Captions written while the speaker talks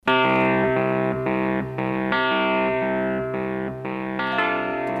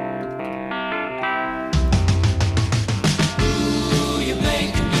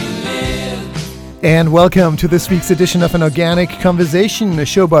And welcome to this week's edition of An Organic Conversation, a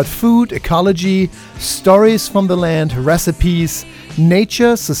show about food, ecology, stories from the land, recipes,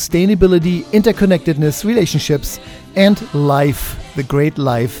 nature, sustainability, interconnectedness, relationships, and life, the great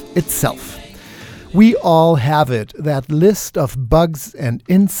life itself. We all have it, that list of bugs and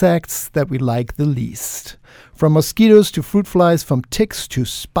insects that we like the least. From mosquitoes to fruit flies, from ticks to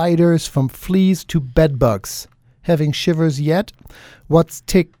spiders, from fleas to bedbugs. Having shivers yet? What's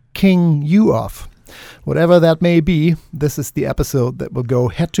ticking you off? Whatever that may be, this is the episode that will go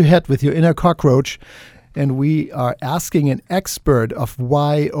head-to-head with your inner cockroach, and we are asking an expert of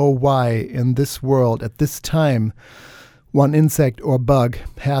why, oh why, in this world, at this time, one insect or bug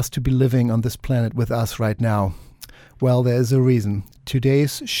has to be living on this planet with us right now. Well, there is a reason.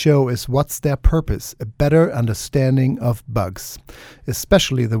 Today's show is What's Their Purpose? A better understanding of bugs,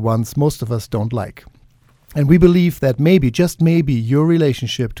 especially the ones most of us don't like. And we believe that maybe, just maybe, your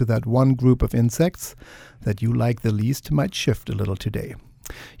relationship to that one group of insects that you like the least might shift a little today.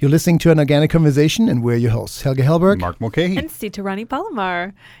 You're listening to An Organic Conversation, and we're your hosts, Helge Hellberg, Mark Mulcahy, and Sita Rani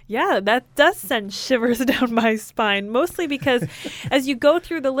Palomar. Yeah, that does send shivers down my spine, mostly because as you go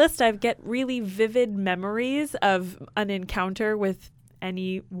through the list, I get really vivid memories of an encounter with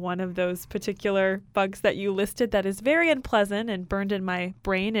any one of those particular bugs that you listed that is very unpleasant and burned in my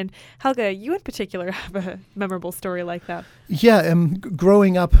brain. And Helga, you in particular have a memorable story like that. Yeah,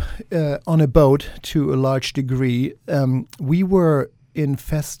 growing up on a boat to a large degree, we were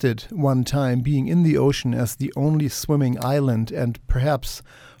infested one time, being in the ocean as the only swimming island and perhaps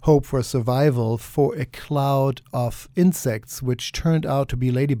hope for survival, for a cloud of insects which turned out to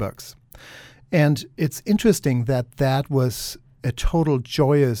be ladybugs. And it's interesting that that was a total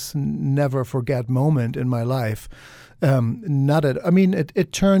joyous, never forget moment in my life.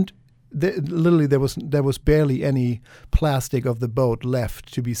 It turned. Literally, there was barely any plastic of the boat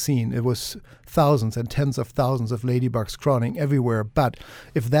left to be seen. It was thousands and tens of thousands of ladybugs crawling everywhere. But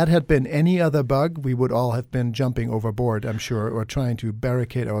if that had been any other bug, we would all have been jumping overboard, I'm sure, or trying to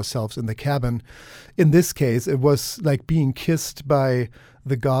barricade ourselves in the cabin. In this case, it was like being kissed by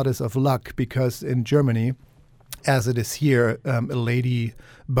the goddess of luck, because in Germany, as it is here, a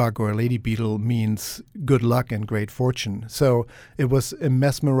ladybug or a lady beetle means good luck and great fortune. So it was a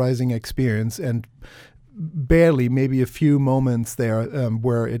mesmerizing experience, and barely, maybe a few moments there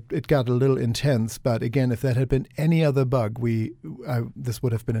where it got a little intense. But again, if that had been any other bug, this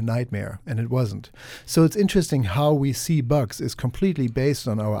would have been a nightmare, and it wasn't. So it's interesting how we see bugs is completely based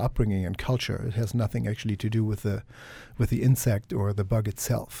on our upbringing and culture. It has nothing actually to do with the insect or the bug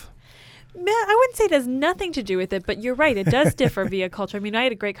itself. I wouldn't say it has nothing to do with it, but you're right. It does differ via culture. I mean, I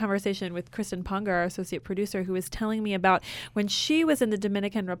had a great conversation with Kristen Ponga, our associate producer, who was telling me about when she was in the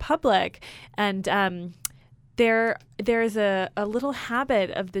Dominican Republic, and there's a little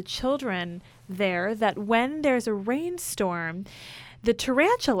habit of the children there that when there's a rainstorm, the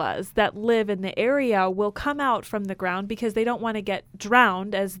tarantulas that live in the area will come out from the ground because they don't want to get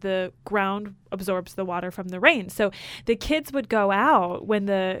drowned as the ground absorbs the water from the rain. So the kids would go out when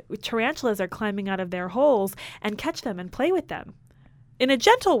the tarantulas are climbing out of their holes and catch them and play with them in a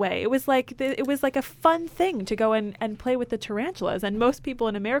gentle way. It was like a fun thing to go and play with the tarantulas. And most people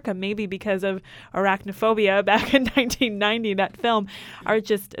in America, maybe because of arachnophobia back in 1990, that film, are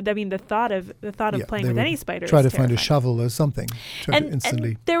just, I mean, the thought of playing with any spider try is to terrifying. find a shovel or something instantly.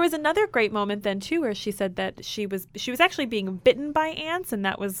 And there was another great moment then too, where she said that she was actually being bitten by ants, and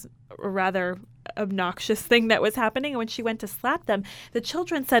that was a rather obnoxious thing that was happening. And when she went to slap them, the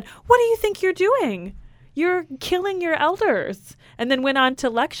children said, "What do you think you're doing? You're killing your elders." And then went on to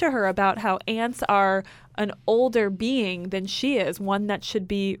lecture her about how ants are an older being than she is, one that should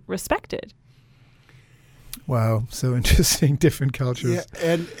be respected. Wow, so interesting, different cultures.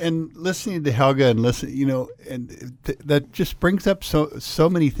 Yeah, and listening to Helga and that just brings up so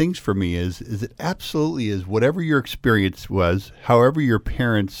many things for me. Is it absolutely is whatever your experience was, however your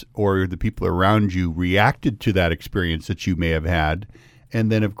parents or the people around you reacted to that experience that you may have had. And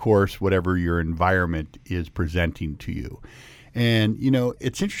then, of course, whatever your environment is presenting to you. And,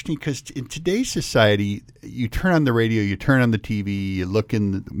 it's interesting because in today's society, you turn on the radio, you turn on the TV, you look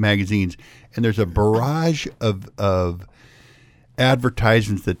in the magazines, and there's a barrage of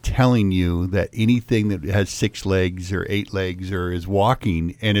advertisements that telling you that anything that has 6 legs or 8 legs or is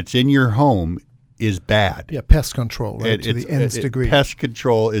walking and it's in your home is bad. Yeah, pest control, right, to the nth degree. Pest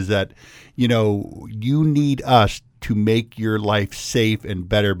control is that, you need us to make your life safe and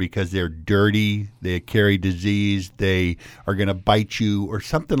better because they're dirty, they carry disease, they are going to bite you or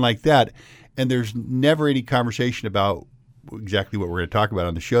something like that. And there's never any conversation about exactly what we're going to talk about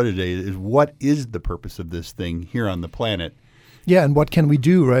on the show today is what is the purpose of this thing here on the planet Yeah, and what can we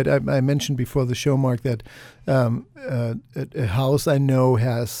do, right? I mentioned before the show, Mark, that a house I know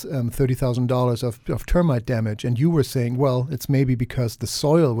has $30,000 of termite damage, and you were saying, well, it's maybe because the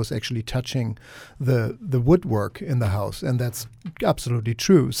soil was actually touching the woodwork in the house, and that's absolutely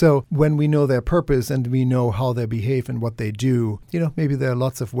true. So when we know their purpose and we know how they behave and what they do, maybe there are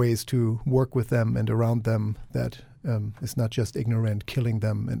lots of ways to work with them and around them that is not just ignorant, killing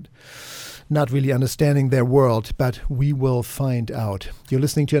them and not really understanding their world, but we will find out. You're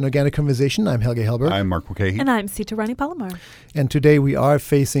listening to An Organic Conversation. I'm Helge Hellberg. I'm Mark Mulcahy. And I'm Sita Rani Palomar. And today we are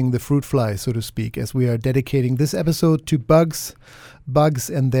facing the fruit fly, so to speak, as we are dedicating this episode to bugs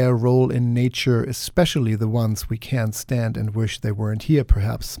and their role in nature, especially the ones we can't stand and wish they weren't here,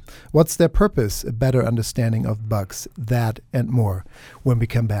 perhaps. What's their purpose? A better understanding of bugs, that and more, when we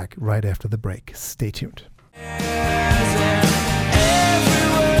come back right after the break. Stay tuned.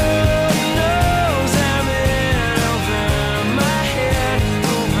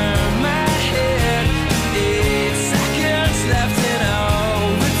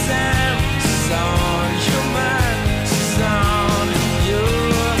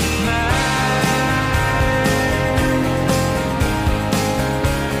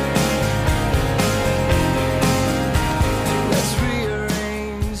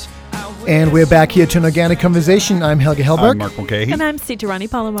 And we're back here to An Organic Conversation. I'm Helge Hellberg. I'm Mark Mulcahy. And I'm Sita Rani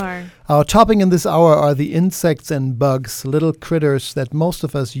Palomar. Our topic in this hour are the insects and bugs, little critters that most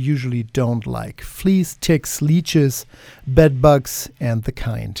of us usually don't like. Fleas, ticks, leeches, bed bugs, and the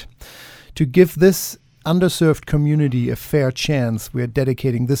kind. To give this underserved community a fair chance, we're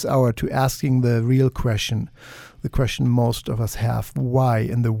dedicating this hour to asking the real question, the question most of us have: why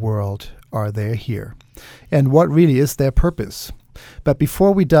in the world are they here? And what really is their purpose? But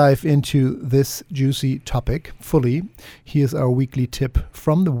before we dive into this juicy topic fully, here's our weekly tip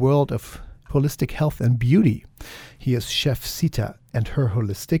from the world of holistic health and beauty. Here's Chef Sita and her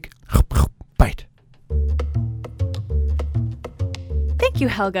holistic bite. Thank you,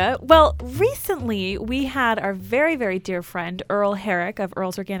 Helga. Well, recently we had our very, very dear friend Earl Herrick of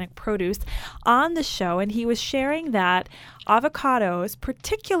Earl's Organic Produce on the show, and he was sharing that avocados,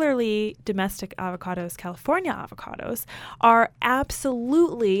 particularly domestic avocados, California avocados, are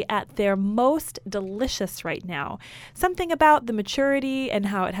absolutely at their most delicious right now. Something about the maturity and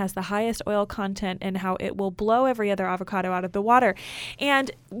how it has the highest oil content and how it will blow every other avocado out of the water.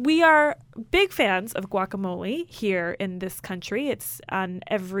 And we are big fans of guacamole here in this country. It's on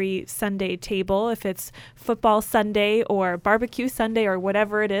every Sunday table, if it's football Sunday or barbecue Sunday or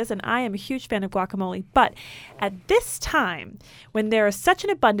whatever it is. And I am a huge fan of guacamole. But at this time, when there is such an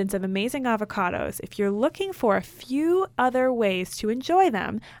abundance of amazing avocados, if you're looking for a few other ways to enjoy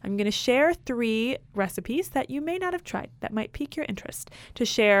them, I'm going to share 3 recipes that you may not have tried that might pique your interest to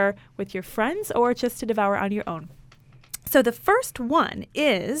share with your friends or just to devour on your own. So the first one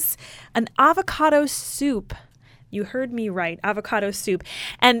is an avocado soup. You heard me right, avocado soup.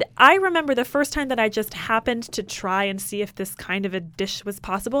 And I remember the first time that I just happened to try and see if this kind of a dish was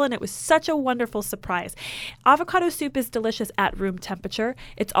possible, and it was such a wonderful surprise. Avocado soup is delicious at room temperature.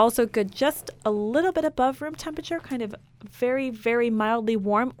 It's also good just a little bit above room temperature, kind of very, very mildly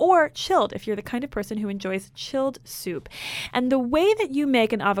warm, or chilled if you're the kind of person who enjoys chilled soup. And the way that you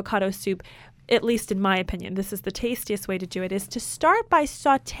make an avocado soup, at least in my opinion, this is the tastiest way to do it, is to start by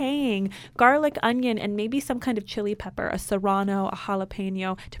sauteing garlic, onion, and maybe some kind of chili pepper, a serrano, a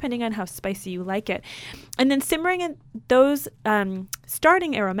jalapeno, depending on how spicy you like it. And then simmering in those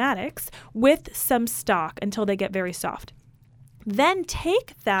starting aromatics with some stock until they get very soft. Then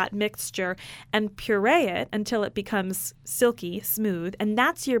take that mixture and puree it until it becomes silky, smooth, and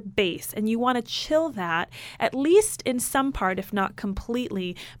that's your base. And you want to chill that at least in some part, if not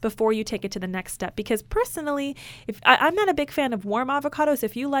completely, before you take it to the next step. Because personally, I'm not a big fan of warm avocados.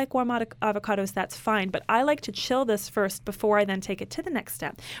 If you like warm avocados, that's fine. But I like to chill this first before I then take it to the next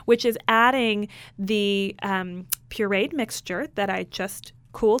step, which is adding the pureed mixture that I just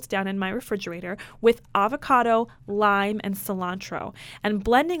cooled down in my refrigerator with avocado, lime, and cilantro, and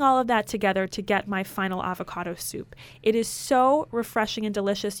blending all of that together to get my final avocado soup. It is so refreshing and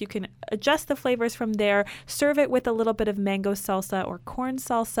delicious. You can adjust the flavors from there, serve it with a little bit of mango salsa or corn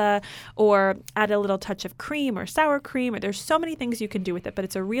salsa, or add a little touch of cream or sour cream. There's so many things you can do with it, but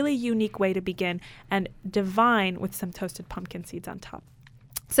it's a really unique way to begin, and divine with some toasted pumpkin seeds on top.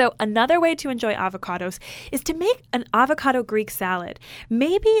 So another way to enjoy avocados is to make an avocado Greek salad.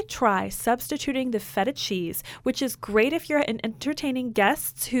 Maybe try substituting the feta cheese, which is great if you're entertaining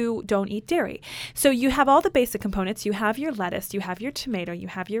guests who don't eat dairy. So you have all the basic components. You have your lettuce, you have your tomato, you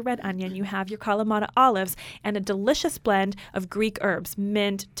have your red onion, you have your Kalamata olives, and a delicious blend of Greek herbs,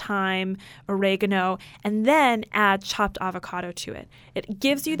 mint, thyme, oregano, and then add chopped avocado to it. It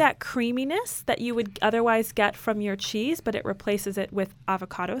gives you that creaminess that you would otherwise get from your cheese, but it replaces it with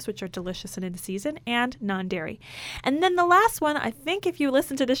avocados, which are delicious and in season, and non-dairy. And then the last one, I think if you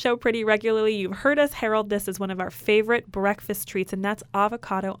listen to the show pretty regularly, you've heard us herald this as one of our favorite breakfast treats, and that's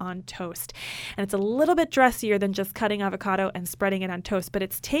avocado on toast. And it's a little bit dressier than just cutting avocado and spreading it on toast, but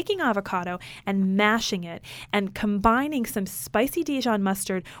it's taking avocado and mashing it and combining some spicy Dijon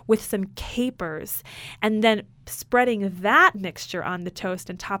mustard with some capers, and then spreading that mixture on the toast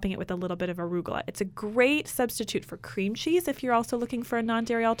and topping it with a little bit of arugula. It's a great substitute for cream cheese if you're also looking for a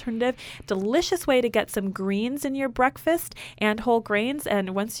non-dairy alternative. Delicious way to get some greens in your breakfast and whole grains.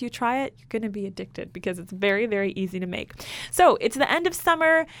 And once you try it, you're going to be addicted because it's very, very easy to make. So it's the end of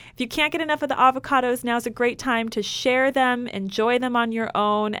summer. If you can't get enough of the avocados, now's a great time to share them, enjoy them on your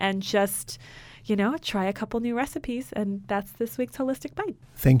own, and just try a couple new recipes, and that's this week's Holistic Bite.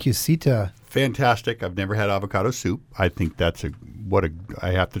 Thank you, Sita. Fantastic. I've never had avocado soup. I think I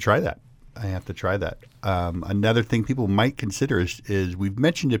have to try that. Another thing people might consider is we've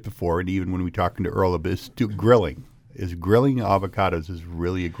mentioned it before, and even when we talking to Earl about is grilling. Grilling avocados is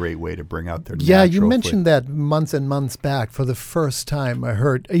really a great way to bring out their Yeah, you mentioned that months and months back. For the first time, I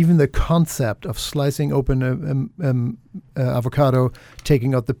heard even the concept of slicing open avocado,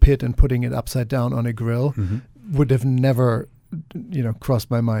 taking out the pit and putting it upside down on a grill would have never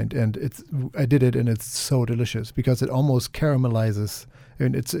crossed my mind. And I did it, and it's so delicious because it almost caramelizes. I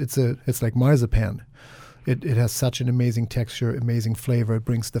mean, it's like marzipan. It has such an amazing texture, amazing flavor. It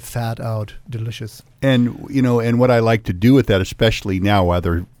brings the fat out. Delicious. And what I like to do with that, especially now,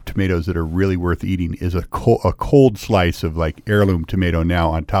 other tomatoes that are really worth eating, is a cold slice of like heirloom tomato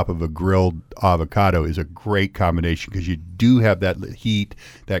now on top of a grilled avocado is a great combination because you do have that heat,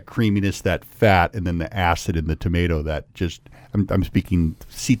 that creaminess, that fat, and then the acid in the tomato that just, I'm speaking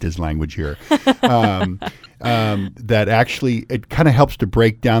Sita's language here. That actually, it kind of helps to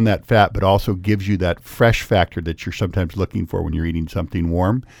break down that fat, but also gives you that fresh factor that you're sometimes looking for when you're eating something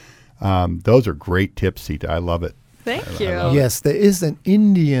warm. Those are great tips, Sita. I love it. Thank you. Yes, there is an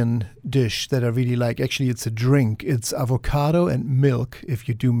Indian dish that I really like. Actually, it's a drink. It's avocado and milk, if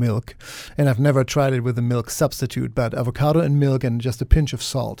you do milk. And I've never tried it with a milk substitute, but avocado and milk and just a pinch of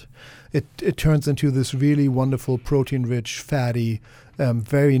salt. It turns into this really wonderful, protein-rich, fatty,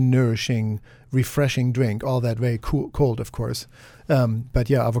 very nourishing, refreshing drink. All that very cold, of course.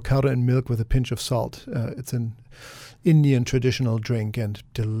 But yeah, avocado and milk with a pinch of salt. It's an Indian traditional drink and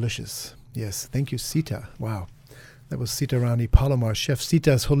delicious. Yes, thank you, Sita. Wow. That was Sita Rani Palomar, Chef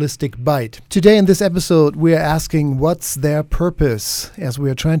Sita's Holistic Bite. Today in this episode, we are asking what's their purpose as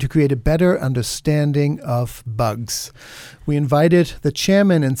we are trying to create a better understanding of bugs. We invited the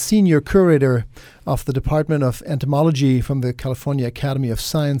chairman and senior curator of the Department of Entomology from the California Academy of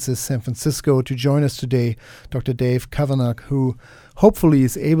Sciences, San Francisco, to join us today, Dr. Dave Kavanagh, who hopefully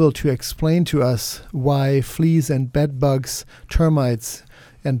is able to explain to us why fleas and bed bugs, termites,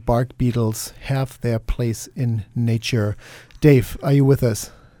 and bark beetles have their place in nature. Dave, are you with us?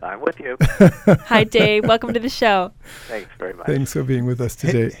 I'm with you. Hi, Dave. Welcome to the show. Thanks very much. Thanks for being with us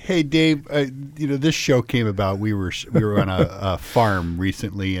today. Hey Dave. This show came about. We were on a farm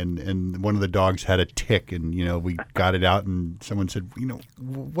recently, and one of the dogs had a tick, and we got it out, and someone said,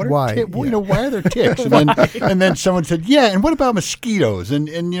 what are why? Why are there ticks? And then someone said, yeah, and what about mosquitoes? And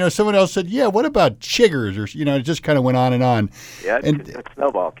someone else said, yeah, what about chiggers? Or it just kind of went on and on. Yeah, it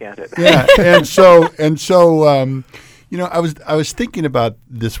snowball, can't it? Yeah, and so. I was thinking about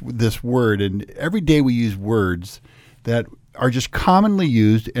this word, and every day we use words that are just commonly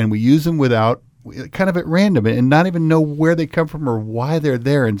used, and we use them without kind of at random and not even know where they come from or why they're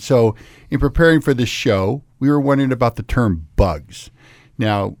there. And so in preparing for this show, we were wondering about the term bugs.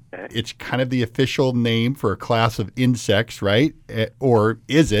 Now, it's kind of the official name for a class of insects, right? Or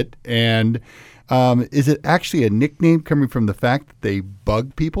is it? And is it actually a nickname coming from the fact that they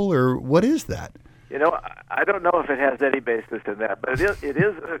bug people, or what is that? I don't know if it has any basis in that, but it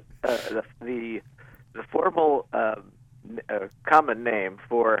is the formal common name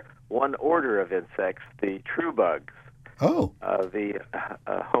for one order of insects, the true bugs. Oh. The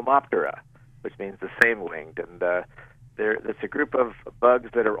Homoptera, which means the same-winged, and it's a group of bugs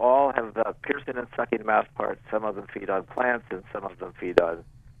that all have piercing and sucking mouth parts. Some of them feed on plants, and some of them feed on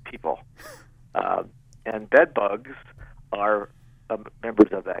people. And bed bugs are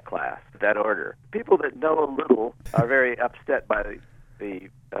members of that class, that order. People that know a little are very upset by the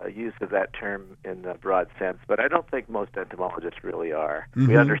use of that term in the broad sense, but I don't think most entomologists really are. Mm-hmm.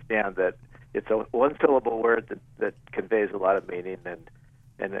 We understand that it's a one-syllable word that conveys a lot of meaning, and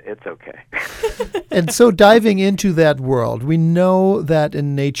it's okay. And so diving into that world, we know that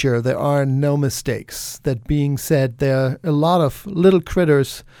in nature there are no mistakes. That being said, there are a lot of little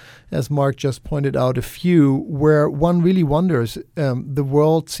critters, as Mark just pointed out, a few, where one really wonders, the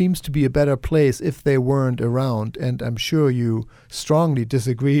world seems to be a better place if they weren't around. And I'm sure you strongly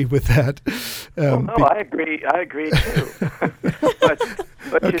disagree with that. I agree. I agree too.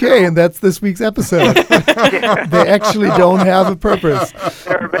 but okay, and that's this week's episode. They actually don't have a purpose.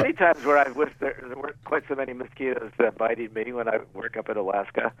 There are many times where I've wished there weren't quite so many mosquitoes biting me when I work up in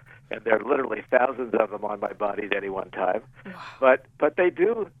Alaska, and there are literally thousands of them on my body at any one time. Wow. But they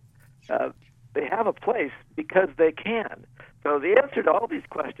do. They have a place because they can. So the answer to all these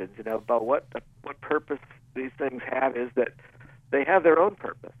questions, about what purpose these things have, is that they have their own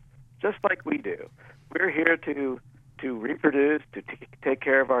purpose, just like we do. We're here to reproduce, to take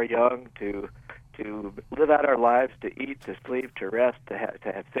care of our young, to live out our lives, to eat, to sleep, to rest, to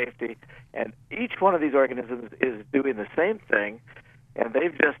have safety. And each one of these organisms is doing the same thing, and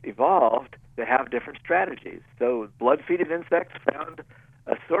they've just evolved to have different strategies. So blood-feeding insects found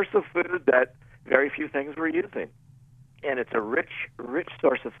a source of food that very few things were using. And it's a rich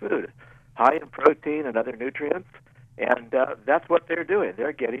source of food, high in protein and other nutrients, and that's what they're doing.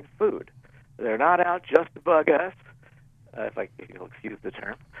 They're getting food. They're not out just to bug us, if you'll excuse the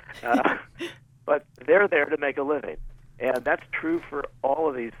term, but they're there to make a living. And that's true for all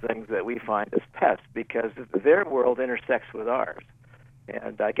of these things that we find as pests, because their world intersects with ours.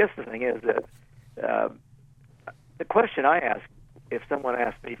 And I guess the thing is that the question I ask, if someone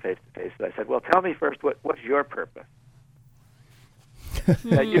asked me face-to-face, I said, well, tell me first, what's your purpose?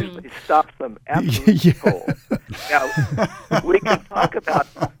 That usually stops them absolutely cold. Now, we can talk about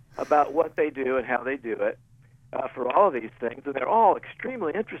what they do and how they do it for all of these things, and they're all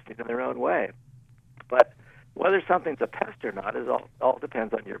extremely interesting in their own way. But whether something's a pest or not all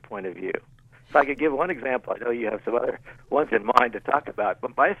depends on your point of view. If I could give one example, I know you have some other ones in mind to talk about,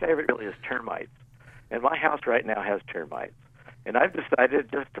 but my favorite really is termites. And my house right now has termites. And I've decided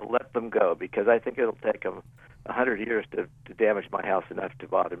just to let them go because I think it'll take them 100 years to damage my house enough to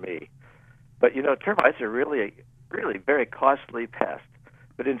bother me. But, termites are really very costly pest.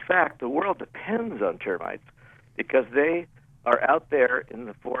 But in fact, the world depends on termites because they are out there in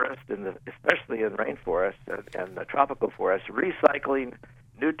the forest, especially in rainforests and the tropical forests, recycling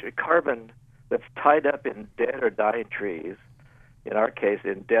carbon that's tied up in dead or dying trees, in our case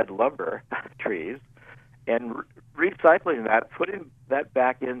in dead lumber trees, and recycling that, putting that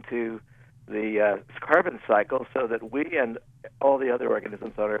back into the carbon cycle so that we and all the other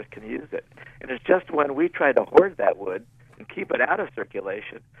organisms on Earth can use it. And it's just when we try to hoard that wood and keep it out of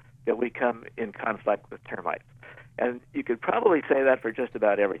circulation that we come in conflict with termites. And you could probably say that for just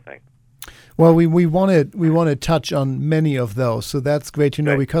about everything. Well, we want to touch on many of those, so that's great to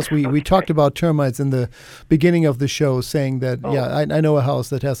know because we talked about termites in the beginning of the show, saying that I know a house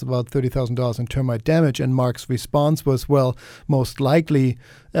that has about $30,000 in termite damage, and Mark's response was, well, most likely,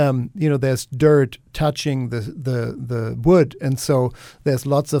 there's dirt touching the wood, and so there's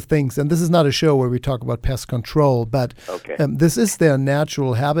lots of things. And this is not a show where we talk about pest control, but this is their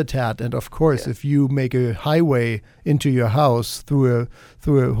natural habitat. And of course, if you make a highway into your house through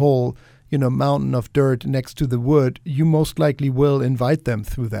a whole mountain of dirt next to the wood, you most likely will invite them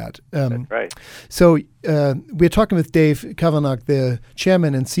through that. That's right. So we're talking with Dave Kavanagh, the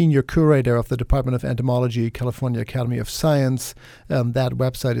chairman and senior curator of the Department of Entomology, California Academy of Science. That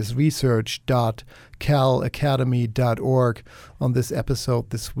website is research.calacademy.org. On this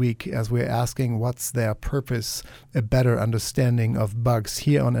episode this week, as we're asking what's their purpose, a better understanding of bugs.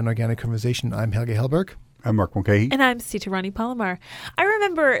 Here on An Organic Conversation, I'm Helge Hellberg. I'm Mark Mulcahy. And I'm Sita Rani Palomar. I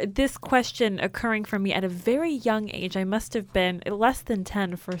remember this question occurring for me at a very young age. I must have been less than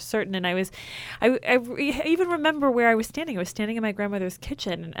 10 for certain. And I even remember where I was standing. I was standing in my grandmother's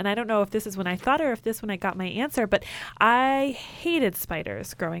kitchen. And I don't know if this is when I thought or if this when I got my answer, but I hated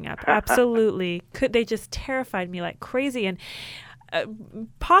spiders growing up. Absolutely. They just terrified me like crazy. And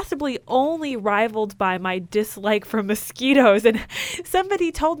possibly only rivaled by my dislike for mosquitoes. And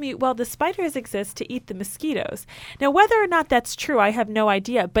somebody told me, well, the spiders exist to eat the mosquitoes. Now, whether or not that's true, I have no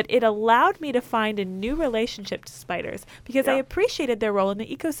idea, but it allowed me to find a new relationship to spiders because I appreciated their role in the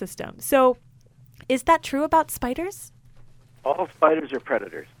ecosystem. So is that true about spiders? All spiders are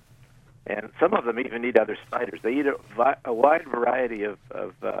predators, and some of them even eat other spiders. They eat a wide variety of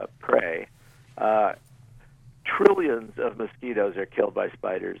prey. trillions of mosquitoes are killed by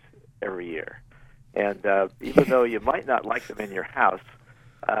spiders every year. And even though you might not like them in your house,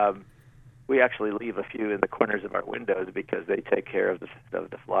 we actually leave a few in the corners of our windows because they take care of the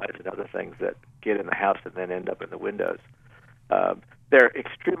flies and other things that get in the house and then end up in the windows. They're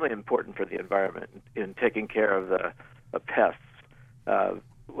extremely important for the environment in taking care of the pests,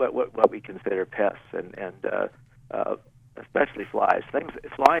 what we consider pests, and especially flies.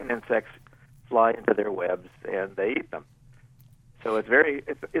 Flying insects fly into their webs and they eat them. So it's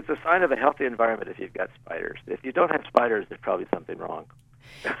a sign of a healthy environment if you've got spiders. If you don't have spiders, there's probably something wrong.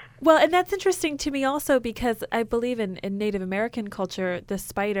 Well, and that's interesting to me also because I believe in Native American culture, the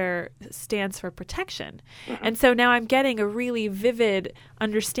spider stands for protection. Mm-hmm. And so now I'm getting a really vivid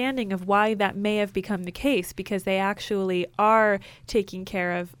understanding of why that may have become the case, because they actually are taking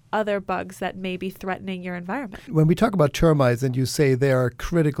care of other bugs that may be threatening your environment. When we talk about termites and you say they are a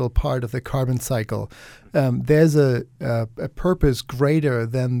critical part of the carbon cycle, there's a purpose greater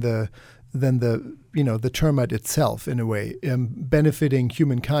than the termite itself, in a way, benefiting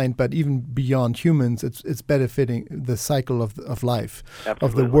humankind, but even beyond humans, it's benefiting the cycle of life, Absolutely.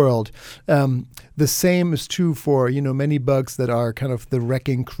 Of the world. The same is true for many bugs that are kind of the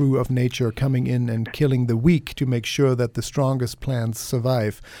wrecking crew of nature, coming in and killing the weak to make sure that the strongest plants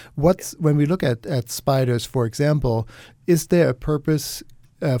survive. When we look at spiders, for example, is there a purpose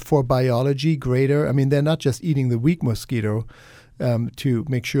for biology greater? I mean, they're not just eating the weak mosquito to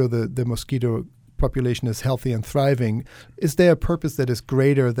make sure the mosquito population is healthy and thriving. Is there a purpose that is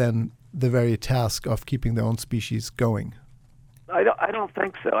greater than the very task of keeping their own species going? I don't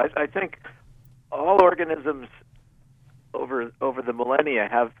think so. I think all organisms over the millennia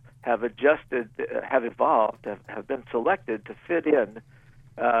have adjusted, have evolved, have been selected to fit in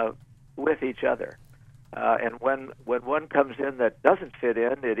with each other. And when one comes in that doesn't fit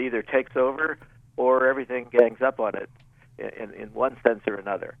in, it either takes over or everything gangs up on it in one sense or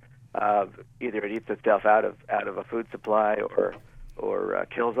another. Either it eats itself out of a food supply or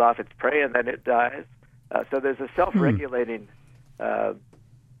kills off its prey and then it dies. So there's a self-regulating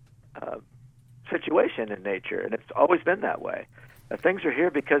situation in nature, and it's always been that way. Things are here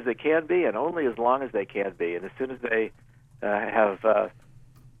because they can be, and only as long as they can be. And as soon as they have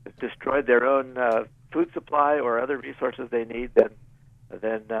destroyed their own food supply or other resources they need, then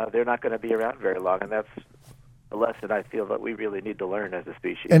they're not going to be around very long. And that's a lesson I feel that we really need to learn as a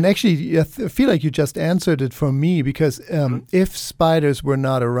species. And actually, I feel like you just answered it for me, because if spiders were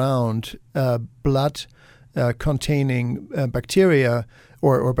not around, blood containing bacteria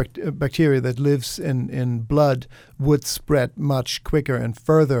or bacteria that lives in blood would spread much quicker and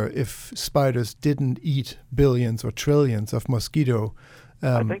further if spiders didn't eat billions or trillions of mosquito.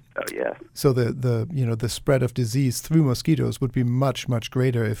 I think so, yes. So the spread of disease through mosquitoes would be much, much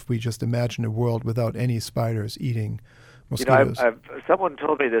greater if we just imagine a world without any spiders eating mosquitoes. Someone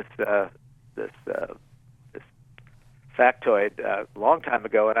told me this factoid a long time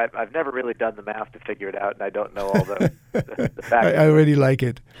ago, and I've never really done the math to figure it out, and I don't know all the facts. I already like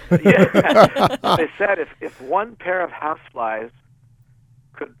it. Yeah. They said if one pair of houseflies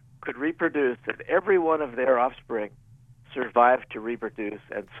could reproduce, and every one of their offspring survived to reproduce,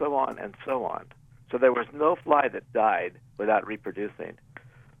 and so on and so on. So there was no fly that died without reproducing.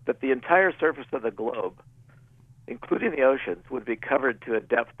 But the entire surface of the globe, including the oceans, would be covered to a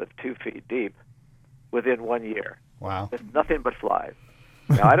depth of 2 feet deep within 1 year. Wow. With nothing but flies.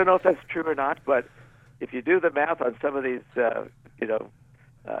 Now, I don't know if that's true or not, but if you do the math on some of these,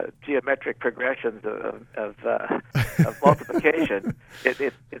 geometric progressions of multiplication,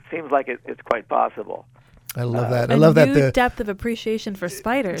 it seems like it's quite possible. I love that. I love that. A new depth of appreciation for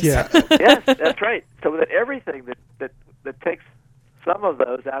spiders. Yeah. Yes, that's right. So that everything that takes some of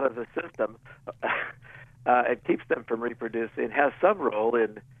those out of the system and keeps them from reproducing has some role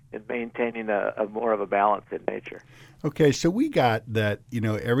in maintaining a more of a balance in nature. Okay, so we got that,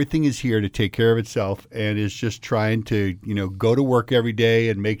 everything is here to take care of itself and is just trying to, go to work every day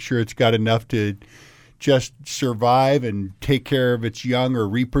and make sure it's got enough to just survive and take care of its young or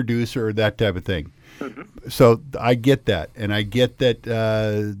reproduce or that type of thing. Mm-hmm. So I get that, and I get that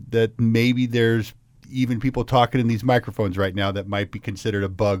that maybe there's even people talking in these microphones right now that might be considered a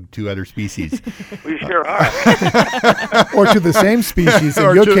bug to other species. We sure are. Or to the same species in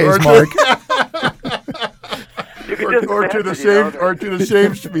your case, Mark. Or to the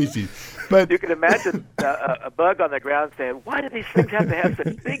same species. But you can imagine a bug on the ground saying, "Why do these things have to have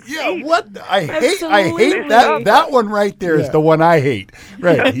such big feet?" Yeah, what I hate that one right there is the one I hate.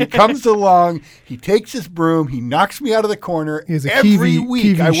 Right, he comes along, he takes his broom, he knocks me out of the corner. He has a every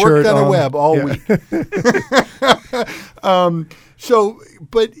week. I worked on a web all week.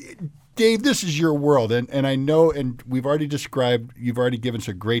 But Dave, this is your world, and I know, and you've already given us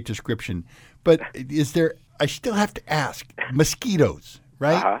a great description, but is there, I still have to ask, mosquitoes,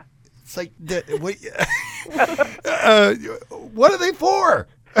 right? Uh-huh. It's like, what are they for?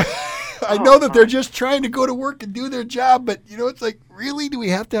 I know that they're just trying to go to work and do their job, but, it's like, really? Do we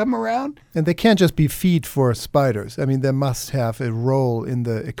have to have them around? And they can't just be feed for spiders. I mean, they must have a role in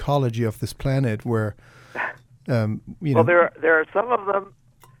the ecology of this planet where, Well, there are some of them.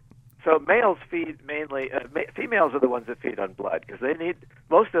 So males feed mainly. Females are the ones that feed on blood because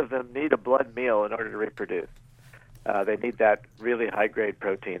most of them need a blood meal in order to reproduce. They need that really high-grade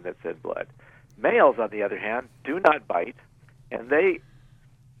protein that's in blood. Males, on the other hand, do not bite, and they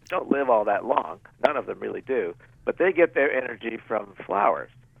don't live all that long. None of them really do, but they get their energy from flowers.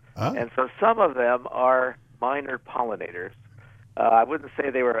 Oh. And so some of them are minor pollinators. I wouldn't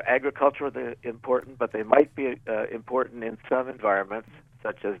say they were agriculturally important, but they might be important in some environments,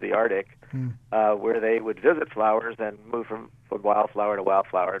 such as the Arctic, where they would visit flowers and move from wildflower to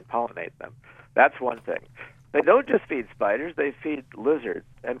wildflower and pollinate them. That's one thing. They don't just feed spiders, they feed lizards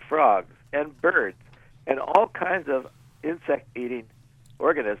and frogs and birds and all kinds of insect-eating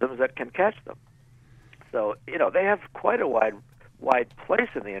organisms that can catch them. So, they have quite a wide place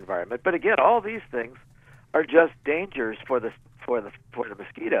in the environment. But again, all these things are just dangers for the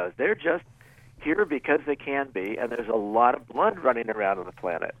mosquitoes. They're just here because they can be, and there's a lot of blood running around on the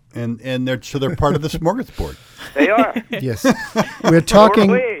planet. And they're part of the smorgasbord. They are. Yes. We're talking.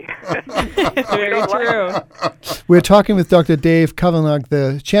 Very true. We're talking with Dr. Dave Kavanagh,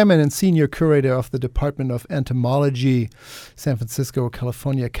 the chairman and senior curator of the Department of Entomology, San Francisco,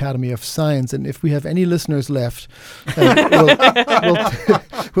 California Academy of Science. And if we have any listeners left,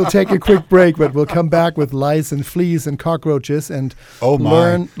 we'll take a quick break, but we'll come back with lice and fleas and cockroaches and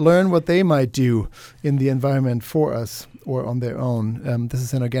learn what they might do in the environment for us or on their own. This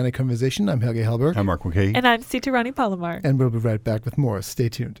is an Organic Conversation. I'm Helge Hellberg. I'm Mark McKay. And I'm Sita Rani Palomar. And we'll be right back with more. Stay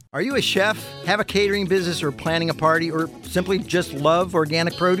tuned. Are you a chef, have a catering business, or planning a party, or simply just love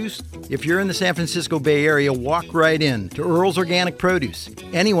organic produce? If you're in the San Francisco Bay Area, walk right in to Earl's Organic Produce.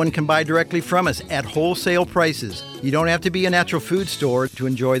 Anyone can buy directly from us at wholesale prices. You don't have to be a natural food store to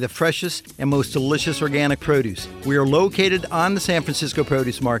enjoy the freshest and most delicious organic produce. We are located on the San Francisco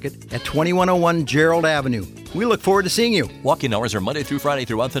Produce Market at 2101 Gerald Avenue. We look forward to seeing you. Walk-in hours are Monday through Friday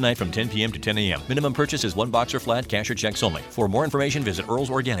throughout the night from 10 p.m. to 10 a.m. Minimum purchase is $1 or flat, cash or checks only. For more information, visit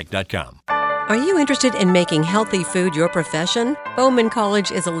earlsorganic.com. Are you interested in making healthy food your profession? Bowman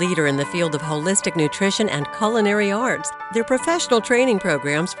College is a leader in the field of holistic nutrition and culinary arts. Their professional training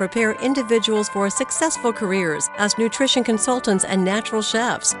programs prepare individuals for successful careers as nutrition consultants and natural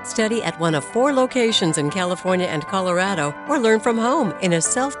chefs. Study at one of 4 locations in California and Colorado, or learn from home in a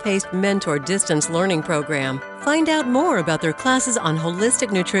self-paced mentor distance learning program. Find out more about their classes on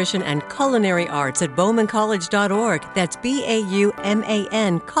holistic nutrition and culinary arts at bowmancollege.org. That's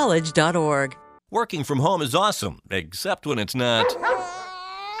BAUMAN college.org. Working from home is awesome, except when it's not.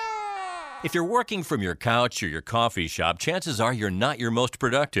 If you're working from your couch or your coffee shop, chances are you're not your most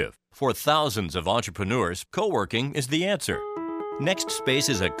productive. For thousands of entrepreneurs, co-working is the answer. NextSpace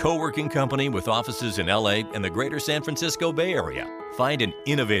is a co-working company with offices in LA and the greater San Francisco Bay Area. Find an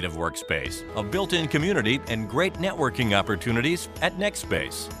innovative workspace, a built-in community, and great networking opportunities at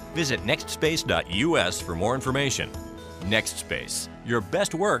NextSpace. Visit nextspace.us for more information. NextSpace. Your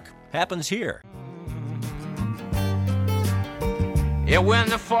best work happens here. Yeah, when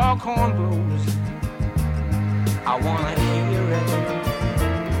the foghorn blows, I wanna hear it.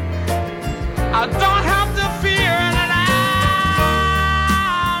 I don't have to fear it, and I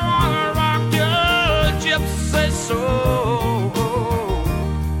wanna rock your gypsy soul,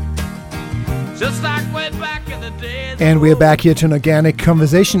 just like way back in the days. And we're back here to an Organic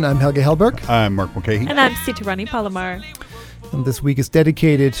Conversation. I'm Helge Hellberg. I'm Mark McKay. And I'm Sita Rani Palomar. And this week is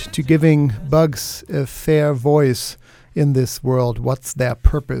dedicated to giving bugs a fair voice in this world. What's their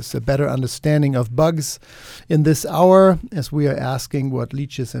purpose? A better understanding of bugs in this hour, as we are asking what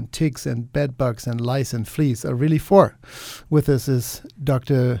leeches and ticks and bed bugs and lice and fleas are really for. With us is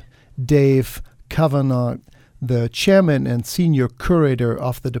Dr. Dave Kavanagh, the chairman and senior curator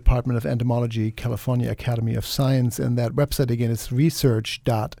of the Department of Entomology, California Academy of Science. And that website again is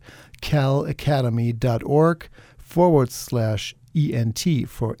research.calacademy.org/ENT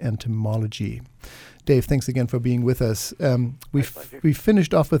for entomology. Dave, thanks again for being with us. We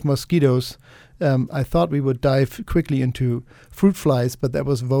finished off with mosquitoes. I thought we would dive quickly into fruit flies, but that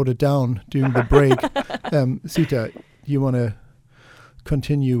was voted down during the break. Sita, you want to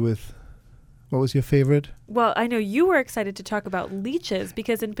continue with what was your favorite? Well, I know you were excited to talk about leeches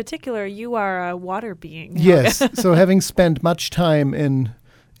because in particular you are a water being. Yes. So having spent much time in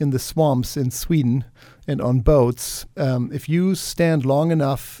in the swamps in Sweden and on boats, if you stand long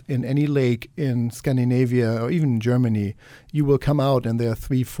enough in any lake in Scandinavia or even Germany, you will come out and there are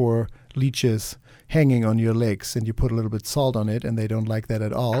 3-4 leeches hanging on your legs, and you put a little bit salt on it, and they don't like that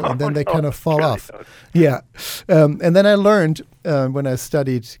at all, and then they kind of fall off. Yeah. And then I learned when I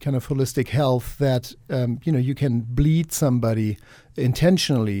studied kind of holistic health that, you can bleed somebody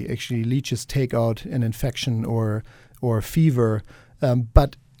intentionally. Actually, leeches take out an infection or fever,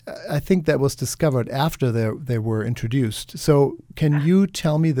 but I think that was discovered after they were introduced. So can you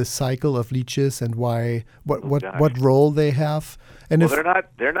tell me the cycle of leeches and why, what role they have? And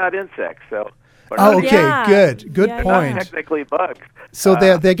they're not insects, so. Good Yeah, point. Not technically bugs. So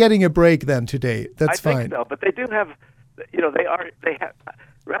they're getting a break then today. That's fine. I think so, but they do have, they have,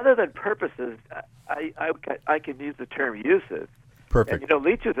 rather than purposes, I can use the term uses. Perfect. And,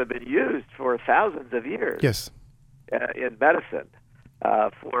 leeches have been used for thousands of years. Yes. In medicine,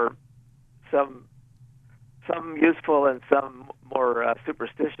 for some useful and some more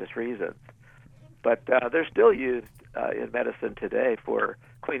superstitious reasons. But they're still used in medicine today for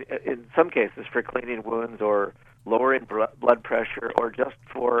in some cases for cleaning wounds or lowering blood pressure, or just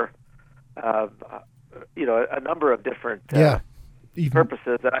for a number of different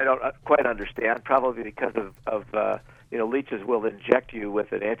purposes that I don't quite understand. Probably because of leeches will inject you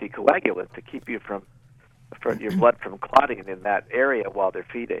with an anticoagulant to keep you from your blood from clotting in that area while they're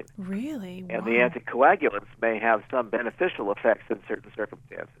feeding. Really? And Wow. the anticoagulants may have some beneficial effects in certain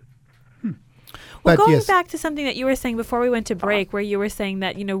circumstances. Well, But going yes. back to something that you were saying before we went to break, where you were saying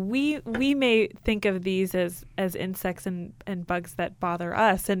that, we may think of these as insects and bugs that bother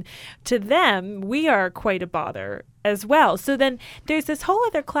us. And to them, we are quite a bother as well. So then there's this whole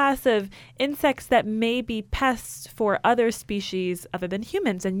other class of insects that may be pests for other species other than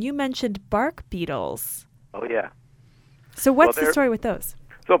humans. And you mentioned bark beetles. Oh, yeah. So what's the they're- story with those?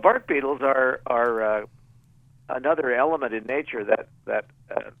 So bark beetles are another element in nature that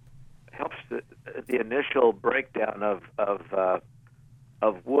helps the initial breakdown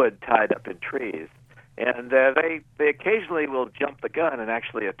of wood tied up in trees, and they occasionally will jump the gun and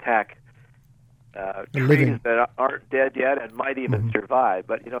actually attack trees that aren't dead yet and might even survive.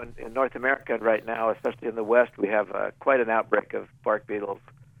 But in North America right now, especially in the West, we have quite an outbreak of bark beetles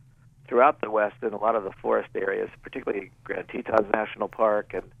throughout the West in a lot of the forest areas, particularly Grand Tetons National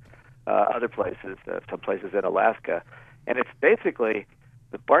Park and other places, some places in Alaska. And it's basically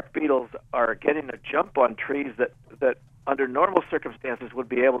the bark beetles are getting a jump on trees that under normal circumstances would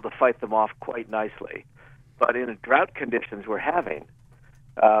be able to fight them off quite nicely. But in drought conditions we're having,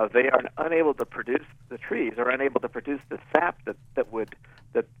 they are unable to produce, the trees are unable to produce the sap that would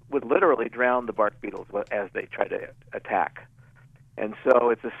literally drown the bark beetles as they try to attack. And so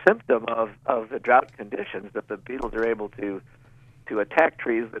it's a symptom of the drought conditions that the beetles are able to attack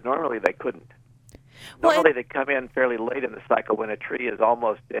trees that normally they couldn't. Normally they come in fairly late in the cycle when a tree is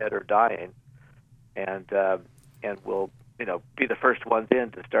almost dead or dying, and will be the first ones in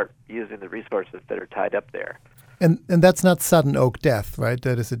to start using the resources that are tied up there. And that's not sudden oak death, right?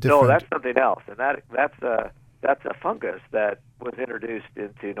 That is a different. No, that's something else, and that's a fungus that was introduced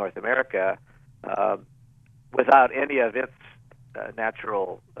into North America without any of its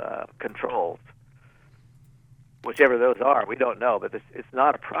natural controls. Whichever those are, we don't know, but it's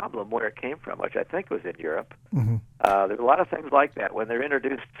not a problem where it came from, which I think was in Europe. Mm-hmm. There's a lot of things like that. When they're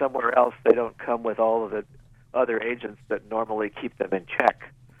introduced somewhere else, they don't come with all of the other agents that normally keep them in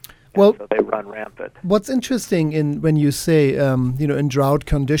check. Well, so they run rampant. What's interesting when you say, in drought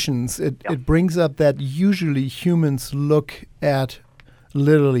conditions, it brings up that usually humans look at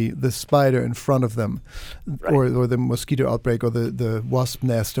literally the spider in front of them, right, or the mosquito outbreak or the wasp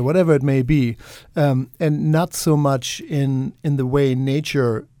nest or whatever it may be, and not so much in the way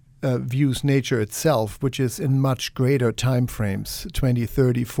nature views nature itself, which is in much greater time frames, 20,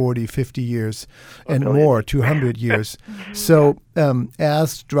 30, 40, 50 years and more, 200 years. So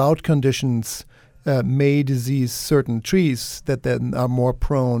as drought conditions may disease certain trees that then are more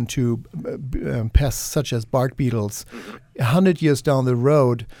prone to pests such as bark beetles, 100 years down the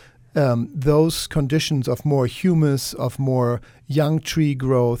road, those conditions of more humus, of more young tree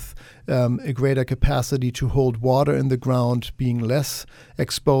growth, a greater capacity to hold water in the ground, being less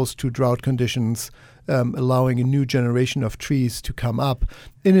exposed to drought conditions, allowing a new generation of trees to come up.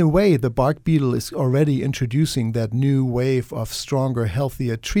 In a way, the bark beetle is already introducing that new wave of stronger,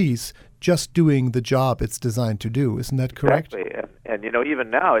 healthier trees, just doing the job it's designed to do. Isn't that correct? Exactly. And even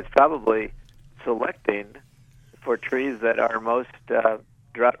now it's probably selecting for trees that are most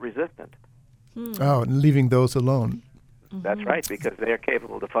drought resistant. Oh, and leaving those alone. That's right, because they are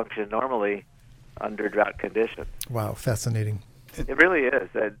capable to function normally under drought conditions. Wow, fascinating. It really is,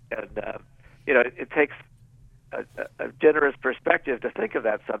 and it takes a generous perspective to think of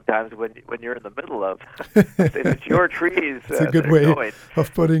that sometimes when you're in the middle of it's your trees. It's a good way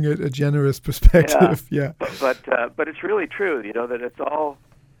of putting it, a generous perspective. Yeah. But it's really true, that it's all.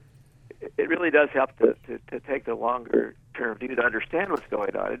 It really does help to take the longer term view to understand what's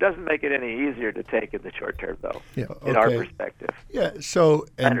going on. It doesn't make it any easier to take in the short term, though. Yeah. In our perspective. Yeah. So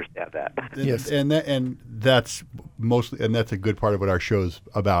I understand that. Yes. And that's mostly, and that's a good part of what our show's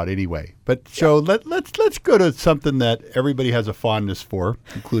about, anyway. But so let's go to something that everybody has a fondness for,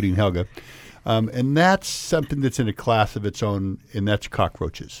 including Helga, and that's something that's in a class of its own, and that's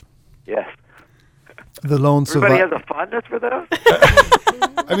cockroaches. Yes. The lone survivor. Everybody has a fondness for those?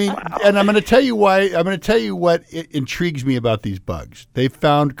 I mean, and I'm going to tell you why. I'm going to tell you what intrigues me about these bugs. They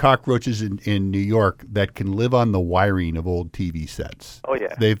found cockroaches in New York that can live on the wiring of old TV sets. Oh,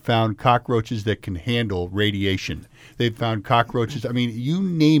 yeah. They've found cockroaches that can handle radiation. They've found cockroaches. I mean, you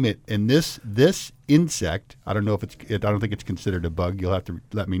name it. And this insect, I don't think it's considered a bug. You'll have to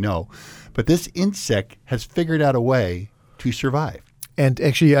let me know. But this insect has figured out a way to survive. And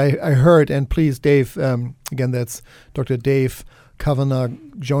actually, I heard, and please, Dave, again, that's Dr. Dave Kavanagh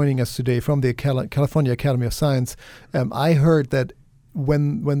joining us today from the California Academy of Science. I heard that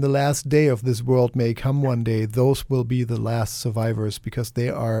when the last day of this world may come one day, those will be the last survivors because they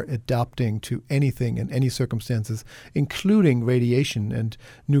are adapting to anything in any circumstances, including radiation and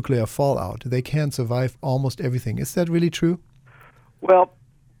nuclear fallout. They can survive almost everything. Is that really true? Well,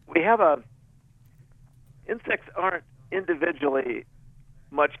 we have insects aren't individually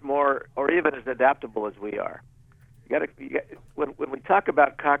much more or even as adaptable as we are. When we talk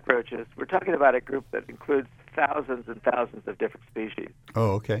about cockroaches, we're talking about a group that includes thousands and thousands of different species. Oh,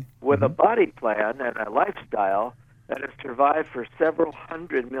 okay. With a body plan and a lifestyle that has survived for several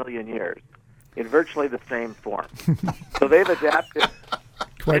 100 million years in virtually the same form. So they've adapted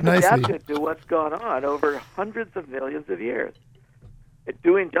quite nicely. Adapted to what's gone on over hundreds of millions of years,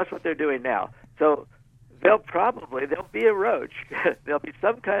 doing just what they're doing now. So there'll be a roach. There'll be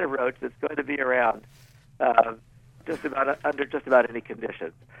some kind of roach that's going to be around under just about any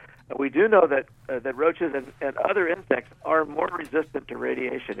conditions. We do know that roaches and other insects are more resistant to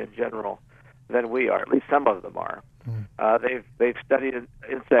radiation in general than we are. At least some of them are. They've studied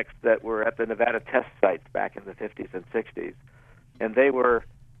insects that were at the Nevada test sites back in the 50s and 60s, and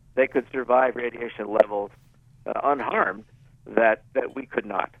they could survive radiation levels unharmed that we could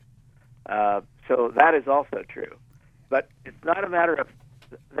not. So that is also true. But it's not a matter of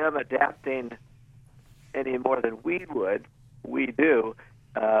them adapting any more than we do.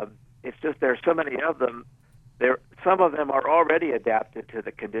 It's just there are so many of them. Some of them are already adapted to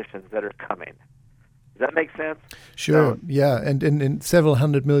the conditions that are coming. Does that make sense? Sure, yeah. And in several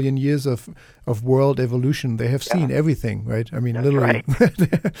 100 million years of world evolution, they have seen everything, right? I mean, that's literally. Right.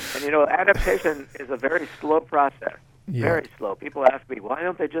 And, adaptation is a very slow process, very slow. People ask me, why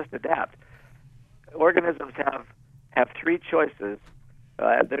don't they just adapt? Organisms have three choices.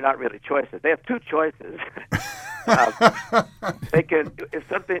 They're not really choices. They have two choices. They can,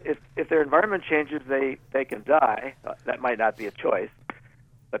 if their environment changes, they can die. That might not be a choice,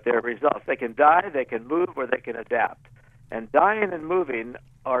 but there are results. They can die, they can move, or they can adapt. And dying and moving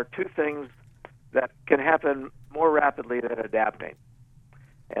are two things that can happen more rapidly than adapting.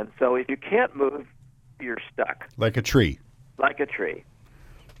 And so if you can't move, you're stuck. Like a tree. Like a tree.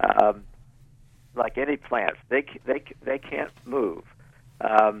 Like any plants, they can't move.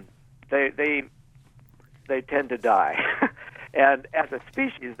 They tend to die, and as a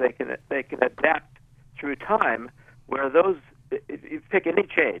species, they can adapt through time. Where if you pick any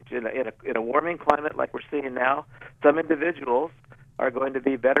change in a warming climate like we're seeing now, some individuals are going to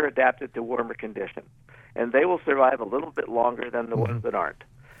be better adapted to warmer conditions, and they will survive a little bit longer than the ones that aren't,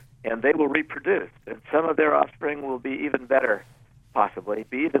 and they will reproduce, and some of their offspring will be even better. Possibly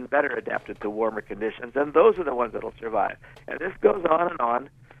be even better adapted to warmer conditions, and those are the ones that will survive. And this goes on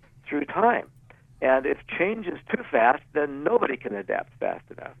through time. And if change is too fast, then nobody can adapt fast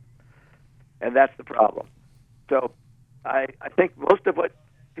enough. And that's the problem. So I think most of what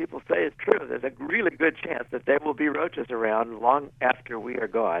people say is true. There's a really good chance that there will be roaches around long after we are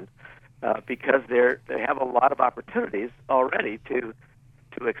gone because they have a lot of opportunities already to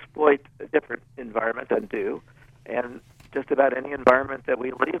exploit a different environment than do. And just about any environment that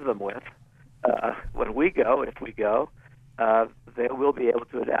we leave them with, when we go, if we go, they will be able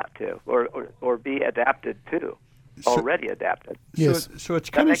to adapt to, or be adapted to, already adapted. Yes. So it's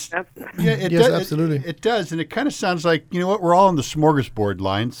kind of sense. Yeah, it yes, does, absolutely. It does, and it kind of sounds like we're all on the smorgasbord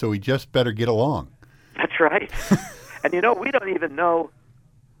line, so we just better get along. That's right. And we don't even know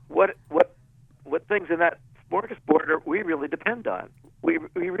what things in that smorgasbord we really depend on. We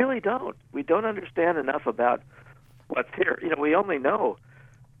really don't. We don't understand enough about what's here. We only know,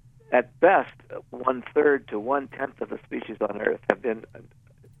 at best, 1/3 to 1/10 of the species on Earth have been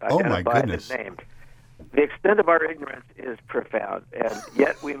identified and named. The extent of our ignorance is profound, and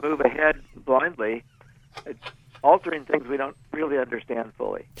yet we move ahead blindly, altering things we don't really understand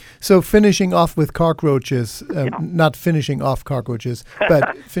fully. So finishing off with cockroaches, not finishing off cockroaches,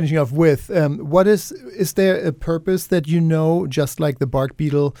 but finishing off with, is there a purpose that just like the bark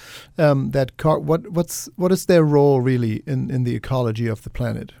beetle, what is their role really in the ecology of the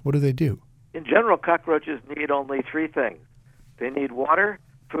planet? What do they do? In general, cockroaches need only three things. They need water,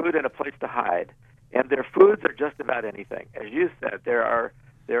 food, and a place to hide. And their foods are just about anything. As you said, there are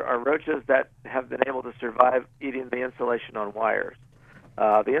roaches that have been able to survive eating the insulation on wires.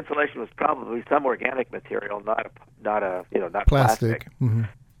 The insulation was probably some organic material, not plastic.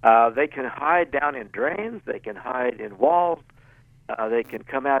 Mm-hmm. They can hide down in drains. They can hide in walls. They can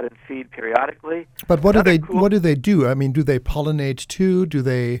come out and feed periodically. But what do they do? I mean, do they pollinate too? Do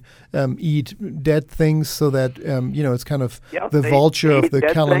they eat dead things so that it's kind of the vulture of the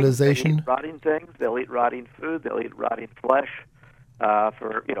colonization? They eat rotting things. They'll eat rotting food. They'll eat rotting flesh. A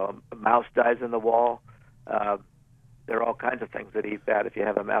mouse dies in the wall. There are all kinds of things that eat that. If you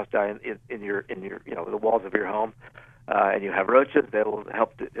have a mouse die in your the walls of your home, and you have roaches, they will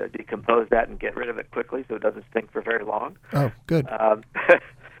help to decompose that and get rid of it quickly so it doesn't stink for very long. Oh, good.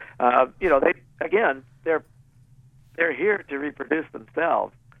 They're here to reproduce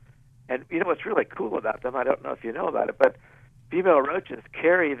themselves, and what's really cool about them. I don't know if you know about it, but female roaches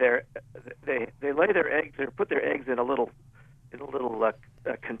carry they lay their eggs or put their eggs in a little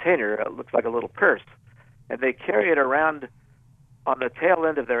container. It looks like a little purse, and they carry it around on the tail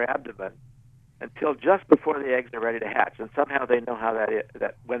end of their abdomen until just before the eggs are ready to hatch. And somehow they know how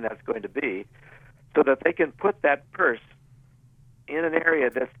when that's going to be, so that they can put that purse in an area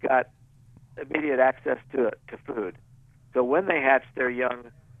that's got immediate access to food. So when they hatch, their young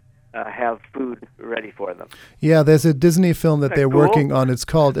have food ready for them. Yeah, there's a Disney film that they're working on. It's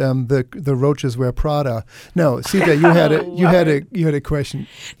called "The Roaches Wear Prada." No, Sita, you had a question.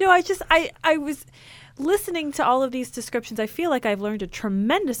 No, I was listening to all of these descriptions. I feel like I've learned a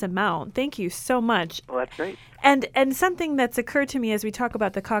tremendous amount. Thank you so much. Well, that's great. And something that's occurred to me as we talk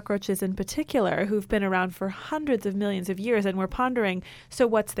about the cockroaches in particular, who've been around for hundreds of millions of years, and we're pondering, so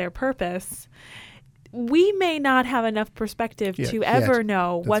what's their purpose? We may not have enough perspective to ever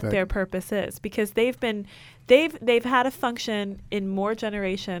know what their purpose is, because they've had a function in more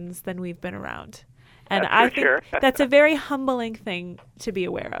generations than we've been around. And I think that's a very humbling thing to be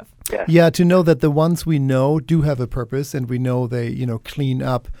aware of. Yeah, to know that the ones we know do have a purpose, and we know they, clean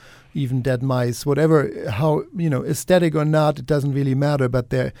up even dead mice, whatever, how, aesthetic or not, it doesn't really matter, but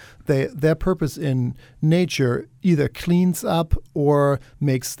their purpose in nature either cleans up or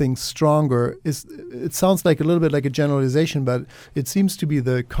makes things stronger. It sounds like a little bit like a generalization, but it seems to be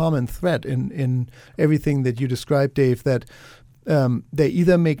the common thread in everything that you described, Dave, that they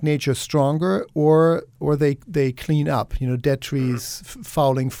either make nature stronger or they clean up, dead trees,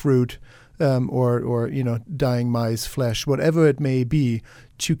 fouling fruit, or dying mice, flesh, whatever it may be,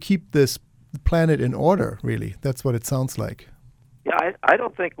 to keep this planet in order. Really, that's what it sounds like. Yeah, I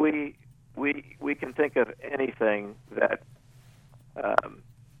don't think we can think of anything that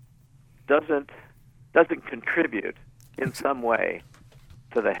doesn't contribute in some way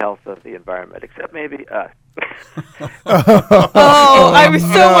to the health of the environment, except maybe us. I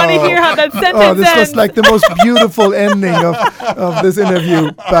want to hear how that sentence ends. This was like the most beautiful ending of this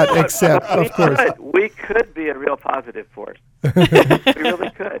interview, but except, of course. We could be a real positive force. We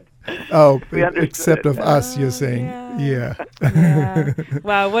really could. Except of us, you're saying. Yeah.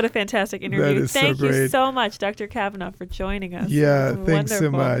 Wow, what a fantastic interview. Thank you so much, Dr. Kavanagh, for joining us. Yeah, thanks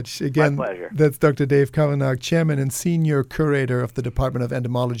so much. Again, my pleasure. That's Dr. Dave Kavanagh, Chairman and Senior Curator of the Department of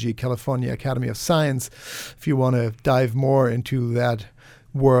Entomology, California Academy of Science. If you want to dive more into that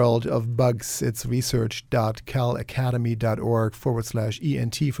world of bugs, it's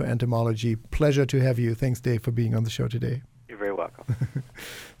research.calacademy.org/ENT for entomology. Pleasure to have you. Thanks, Dave, for being on the show today. You're very welcome.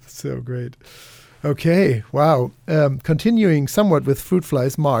 So great. Okay, wow. Continuing somewhat with fruit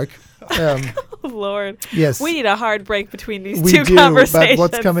flies, Mark. Oh, Lord. Yes. We need a hard break between these two conversations.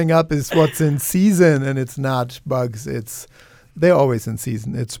 But what's coming up is what's in season, and it's not bugs. They're always in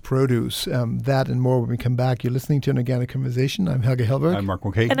season. It's produce. That and more when we come back. You're listening to An Organic Conversation. I'm Helge Hellberg. I'm Mark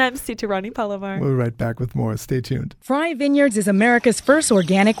Mulcahy. And I'm Sita Rani Palomar. We'll be right back with more. Stay tuned. Fry Vineyards is America's first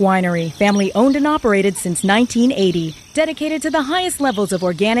organic winery, family owned and operated since 1980. Dedicated to the highest levels of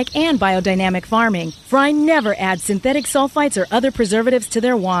organic and biodynamic farming, Fry never adds synthetic sulfites or other preservatives to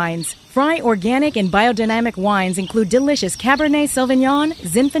their wines. Fry organic and biodynamic wines include delicious Cabernet Sauvignon,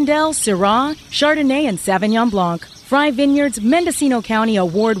 Zinfandel, Syrah, Chardonnay, and Sauvignon Blanc. Fry Vineyards Mendocino County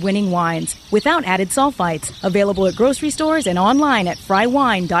award-winning wines without added sulfites. Available at grocery stores and online at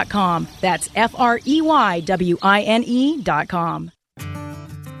frywine.com. That's FREYWINE.com.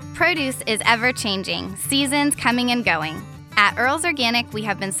 Produce is ever-changing, seasons coming and going. At Earl's Organic, we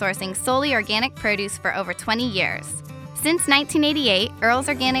have been sourcing solely organic produce for over 20 years. Since 1988, Earl's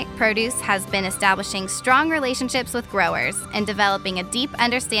Organic Produce has been establishing strong relationships with growers and developing a deep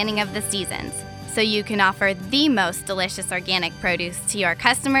understanding of the seasons, so you can offer the most delicious organic produce to your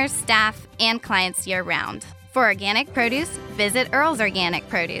customers, staff, and clients year-round. For organic produce, visit Earl's Organic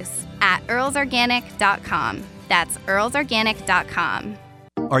Produce at earlsorganic.com. That's earlsorganic.com.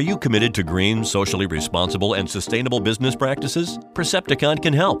 Are you committed to green, socially responsible, and sustainable business practices? Percepticon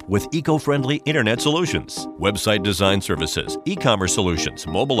can help with eco-friendly internet solutions, website design services, e-commerce solutions,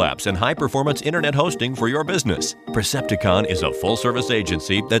 mobile apps, and high-performance internet hosting for your business. Percepticon is a full-service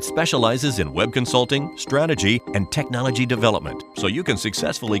agency that specializes in web consulting, strategy, and technology development, so you can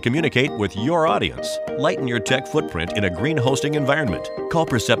successfully communicate with your audience. Lighten your tech footprint in a green hosting environment. Call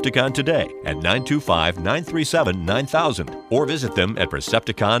Percepticon today at 925-937-9000 or visit them at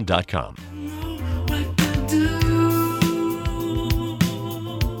Percepticon.com.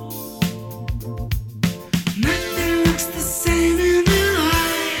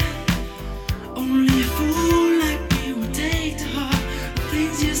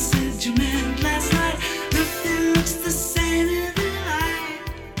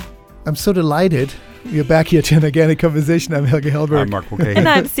 I'm so delighted. We're back here to an organic conversation. I'm Helge Hellberg. I'm Mark Mulcahy. And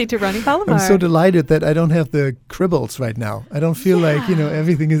I'm Sita Rani Palomar. I'm so delighted that I don't have the cribbles right now. I don't feel like,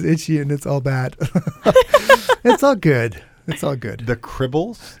 everything is itchy and it's all bad. It's all good. It's all good. The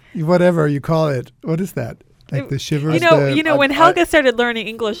cribbles? Whatever you call it. What is that? Like the shivers? When Helga started learning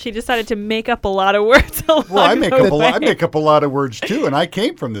English, she decided to make up a lot of words. I make up a lot of words too, and I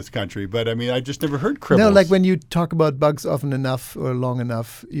came from this country, but I mean, I just never heard cribbles. No, like when you talk about bugs often enough or long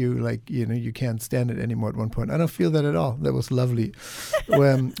enough, you can't stand it anymore at one point. I don't feel that at all. That was lovely.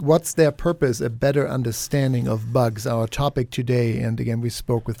 What's their purpose? A better understanding of bugs, our topic today. And again, we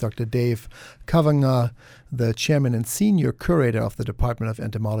spoke with Dr. Dave Kavanagh, the chairman and senior curator of the Department of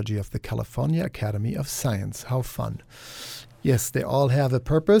Entomology of the California Academy of Science. How fun. Yes, they all have a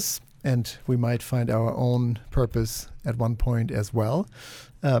purpose, and we might find our own purpose at one point as well.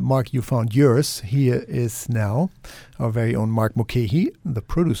 Mark, you found yours. Here is now our very own Mark Mulcahy, the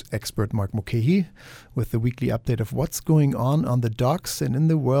produce expert Mark Mulcahy, with the weekly update of what's going on the docks and in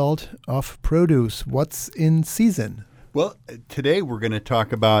the world of produce. What's in season? Well, today we're going to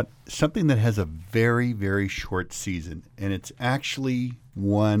talk about something that has a very, very short season, and it's actually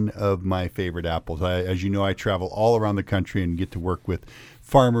one of my favorite apples. As you know, I travel all around the country and get to work with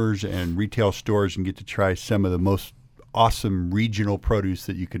farmers and retail stores and get to try some of the most awesome regional produce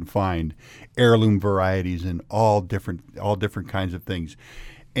that you can find, heirloom varieties and all different kinds of things.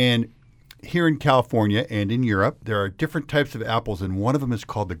 And here in California and in Europe, there are different types of apples, and one of them is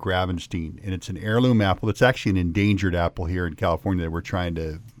called the Gravenstein, and it's an heirloom apple. It's actually an endangered apple here in California that we're trying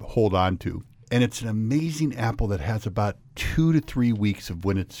to hold on to. And it's an amazing apple that has about 2 to 3 weeks of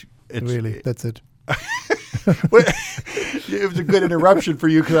when it's really, that's it. Well, it was a good interruption for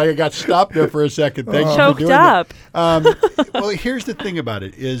you because I got stopped there for a second. Thanks for doing up. Well, here's the thing about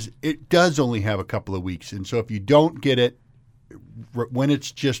it is it does only have a couple of weeks, and so if you don't get it when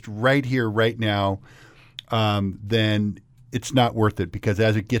it's just right here, right now, then it's not worth it because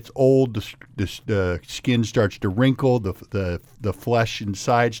as it gets old, the skin starts to wrinkle, the flesh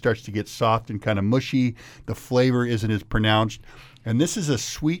inside starts to get soft and kind of mushy. The flavor isn't as pronounced. And this is a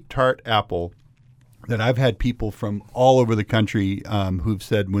sweet tart apple that I've had people from all over the country who've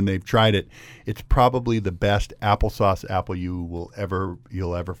said when they've tried it, it's probably the best applesauce apple you'll ever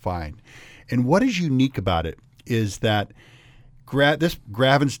find. And what is unique about it is that this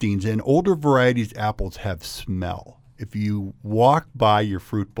Gravenstein's and older varieties apples have smell. If you walk by your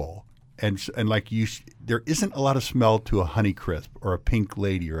fruit bowl and there isn't a lot of smell to a Honeycrisp or a Pink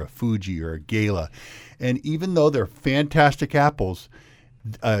Lady or a Fuji or a Gala. And even though they're fantastic apples,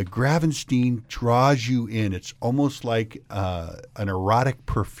 Gravenstein draws you in. It's almost like an erotic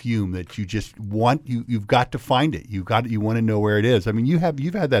perfume that you just want. You've got to find it. You want to know where it is. I mean, you've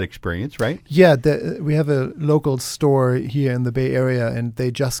had that experience, right? Yeah, we have a local store here in the Bay Area, and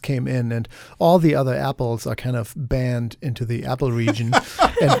they just came in, and all the other apples are kind of banned into the apple region.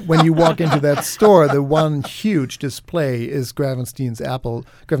 And when you walk into that store, the one huge display is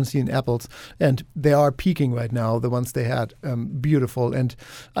Gravenstein apples, and they are peaking right now. The ones they had, beautiful. And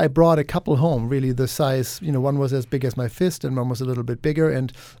And I brought a couple home, really the size, one was as big as my fist and one was a little bit bigger.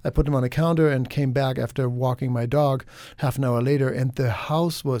 And I put them on a counter and came back after walking my dog half an hour later. And the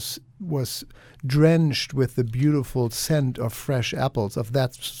house was drenched with the beautiful scent of fresh apples, of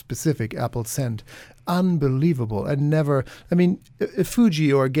that specific apple scent. Unbelievable. A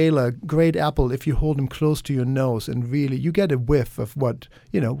Fuji or a Gala, great apple, if you hold them close to your nose and really, you get a whiff of what's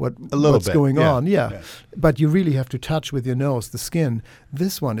going on. Yeah. But you really have to touch with your nose, the skin.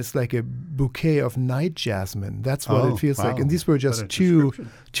 This one is like a bouquet of night jasmine. That's what it feels like. And these were just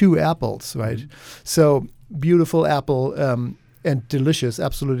two apples, right? Mm-hmm. So beautiful apple, and delicious,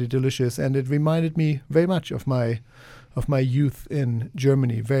 absolutely delicious. And it reminded me very much of my youth in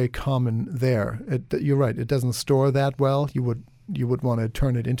Germany. Very common there. You're right. It doesn't store that well. You would want to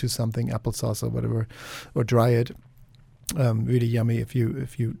turn it into something, applesauce or whatever, or dry it. Really yummy. If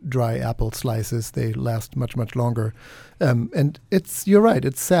you dry apple slices, they last much, much longer. And you're right.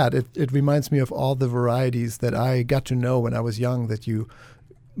 It's sad. It reminds me of all the varieties that I got to know when I was young that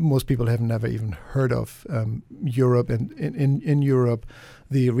most people have never even heard of. Europe, and in Europe,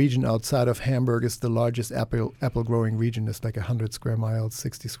 the region outside of Hamburg is the largest apple growing region. It's like 100 square miles,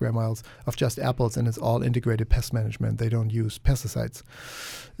 60 square miles of just apples, and it's all integrated pest management. They don't use pesticides.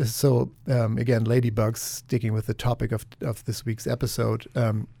 So again, ladybugs, sticking with the topic of this week's episode,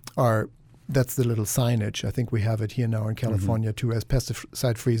 that's the little signage. I think we have it here now in California too as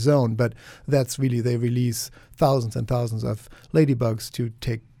pesticide-free zone, but that's really, they release thousands and thousands of ladybugs to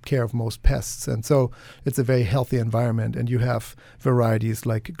take care of most pests. And so it's a very healthy environment. And you have varieties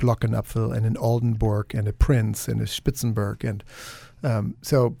like Glockenapfel and an Oldenburg and a Prinz and a Spitzenberg. And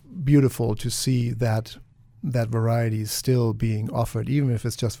so beautiful to see that variety is still being offered, even if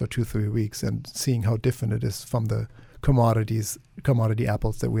it's just for 2-3 weeks, and seeing how different it is from the commodity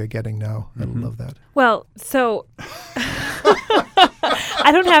apples that we are getting now. I love that. Well, so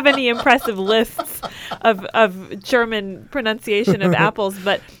I don't have any impressive lists of German pronunciation of apples,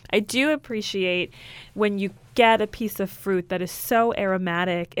 but I do appreciate when you get a piece of fruit that is so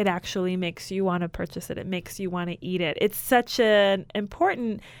aromatic, it actually makes you want to purchase it. It makes you want to eat it. It's such an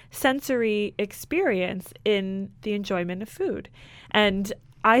important sensory experience in the enjoyment of food. And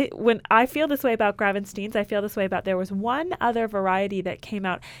when I feel this way about Gravensteins, I feel this way about, there was one other variety that came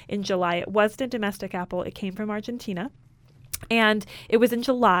out in July. It wasn't a domestic apple. It came from Argentina. And it was in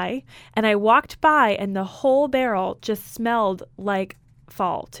July. And I walked by and the whole barrel just smelled like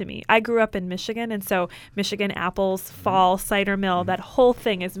fall to me. I grew up in Michigan. And so Michigan apples, fall, cider mill, that whole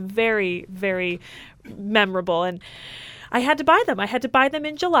thing is very, very memorable. And I had to buy them. I had to buy them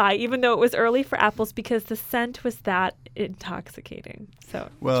in July, even though it was early for apples, because the scent was that intoxicating. So,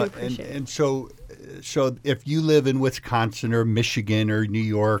 so if you live in Wisconsin or Michigan or New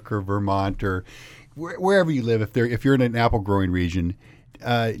York or Vermont or wherever you live, if you're in an apple growing region,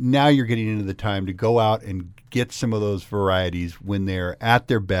 now you're getting into the time to go out and get some of those varieties when they're at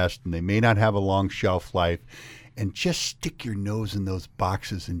their best and they may not have a long shelf life, and just stick your nose in those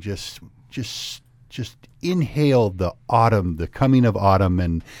boxes and just inhale the autumn, the coming of autumn,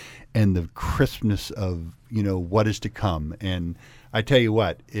 and the crispness of what is to come. And I tell you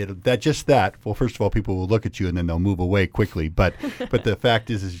what, well, first of all, people will look at you and then they'll move away quickly. But the fact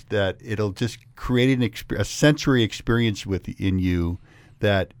is that it'll just create a sensory experience in you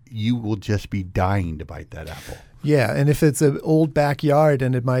that you will just be dying to bite that apple. Yeah, and if it's an old backyard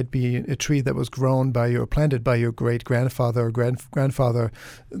and it might be a tree that was planted by your great-grandfather or grandfather,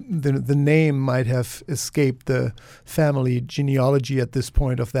 the name might have escaped the family genealogy at this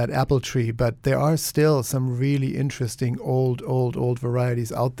point of that apple tree, but there are still some really interesting old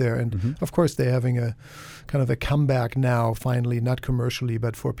varieties out there. And of course, they're having a kind of a comeback now, finally, not commercially,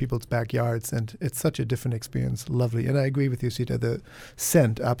 but for people's backyards. And it's such a different experience. Lovely. And I agree with you, Sita, the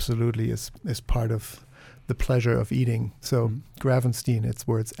scent absolutely is part of the pleasure of eating. So Gravenstein, it's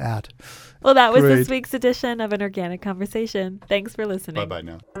where it's at. Well, that was this week's edition of An Organic Conversation. Thanks for listening. Bye-bye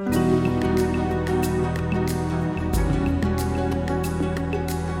now.